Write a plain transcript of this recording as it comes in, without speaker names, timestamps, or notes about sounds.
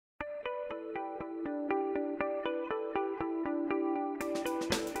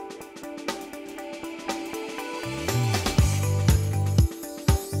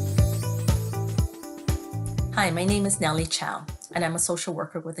Hi, my name is Nellie Chow, and I'm a social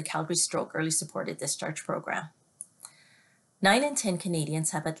worker with the Calgary Stroke Early Supported Discharge Program. 9 in 10 Canadians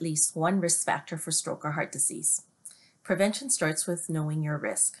have at least one risk factor for stroke or heart disease. Prevention starts with knowing your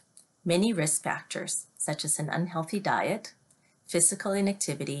risk. Many risk factors, such as an unhealthy diet, physical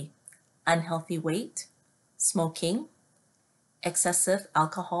inactivity, unhealthy weight, smoking, excessive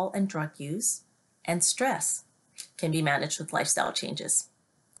alcohol and drug use, and stress, can be managed with lifestyle changes.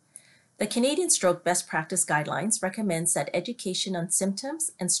 The Canadian Stroke Best Practice Guidelines recommends that education on symptoms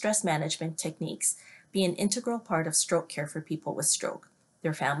and stress management techniques be an integral part of stroke care for people with stroke,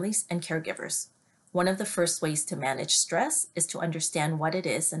 their families, and caregivers. One of the first ways to manage stress is to understand what it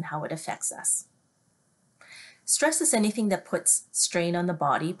is and how it affects us. Stress is anything that puts strain on the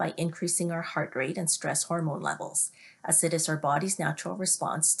body by increasing our heart rate and stress hormone levels, as it is our body's natural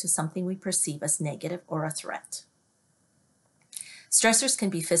response to something we perceive as negative or a threat. Stressors can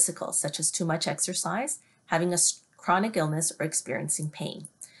be physical, such as too much exercise, having a chronic illness, or experiencing pain.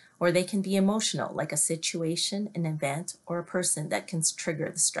 Or they can be emotional, like a situation, an event, or a person that can trigger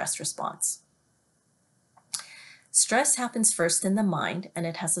the stress response. Stress happens first in the mind, and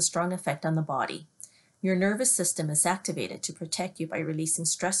it has a strong effect on the body. Your nervous system is activated to protect you by releasing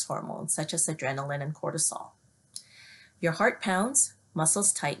stress hormones, such as adrenaline and cortisol. Your heart pounds,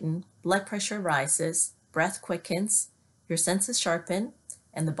 muscles tighten, blood pressure rises, breath quickens, your senses sharpen,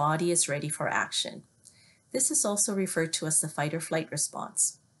 and the body is ready for action. This is also referred to as the fight or flight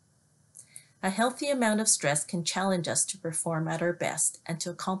response. A healthy amount of stress can challenge us to perform at our best and to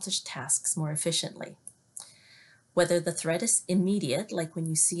accomplish tasks more efficiently. Whether the threat is immediate, like when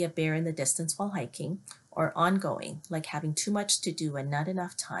you see a bear in the distance while hiking, or ongoing, like having too much to do and not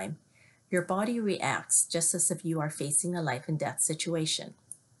enough time, your body reacts just as if you are facing a life and death situation.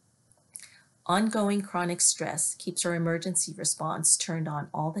 Ongoing chronic stress keeps our emergency response turned on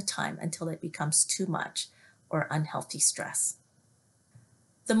all the time until it becomes too much or unhealthy stress.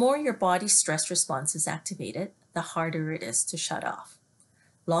 The more your body's stress response is activated, the harder it is to shut off.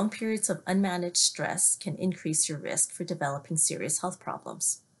 Long periods of unmanaged stress can increase your risk for developing serious health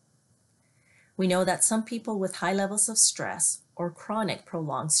problems. We know that some people with high levels of stress or chronic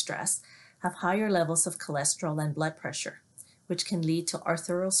prolonged stress have higher levels of cholesterol and blood pressure, which can lead to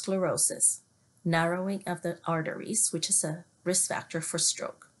atherosclerosis, narrowing of the arteries, which is a risk factor for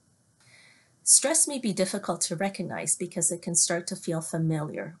stroke. Stress may be difficult to recognize because it can start to feel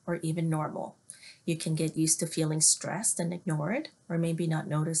familiar or even normal. You can get used to feeling stressed and ignore it, or maybe not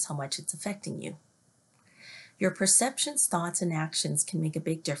notice how much it's affecting you. Your perceptions, thoughts, and actions can make a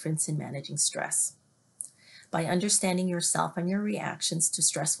big difference in managing stress. By understanding yourself and your reactions to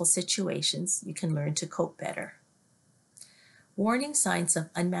stressful situations, you can learn to cope better. Warning signs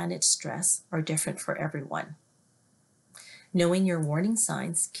of unmanaged stress are different for everyone. Knowing your warning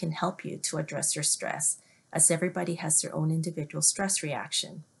signs can help you to address your stress, as everybody has their own individual stress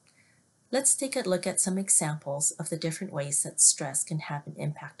reaction. Let's take a look at some examples of the different ways that stress can have an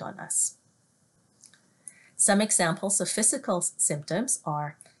impact on us. Some examples of physical symptoms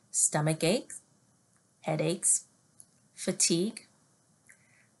are stomach aches, headaches, fatigue,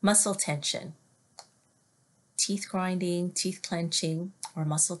 muscle tension, teeth grinding, teeth clenching, or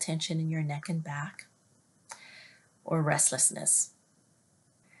muscle tension in your neck and back, or restlessness.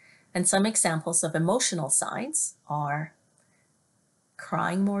 And some examples of emotional signs are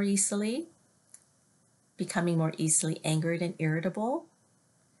crying more easily, becoming more easily angered and irritable,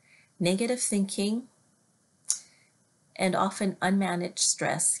 negative thinking, and often unmanaged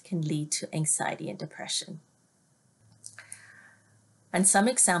stress can lead to anxiety and depression. And some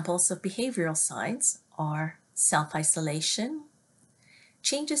examples of behavioral signs are self-isolation,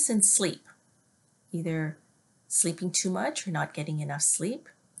 changes in sleep, either sleeping too much or not getting enough sleep,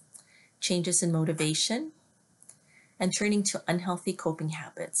 changes in motivation, and turning to unhealthy coping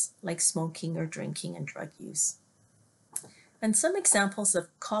habits like smoking or drinking and drug use. And some examples of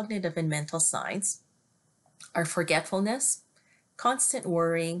cognitive and mental signs are forgetfulness, constant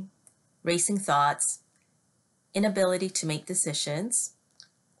worrying, racing thoughts, inability to make decisions,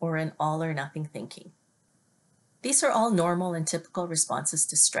 or an all or nothing thinking. These are all normal and typical responses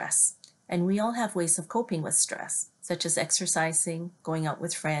to stress, and we all have ways of coping with stress, such as exercising, going out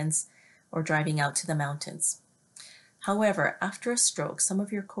with friends, or driving out to the mountains. However, after a stroke, some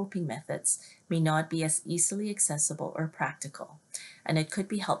of your coping methods may not be as easily accessible or practical, and it could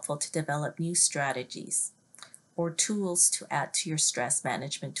be helpful to develop new strategies or tools to add to your stress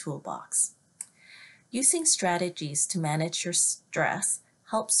management toolbox. Using strategies to manage your stress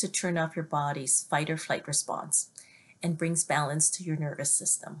helps to turn off your body's fight or flight response and brings balance to your nervous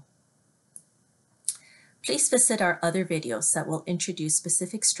system. Please visit our other videos that will introduce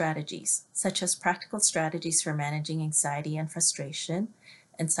specific strategies, such as practical strategies for managing anxiety and frustration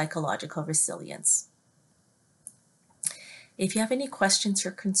and psychological resilience. If you have any questions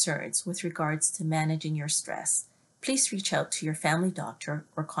or concerns with regards to managing your stress, please reach out to your family doctor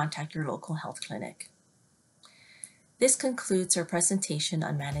or contact your local health clinic. This concludes our presentation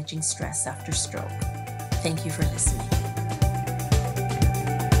on managing stress after stroke. Thank you for listening.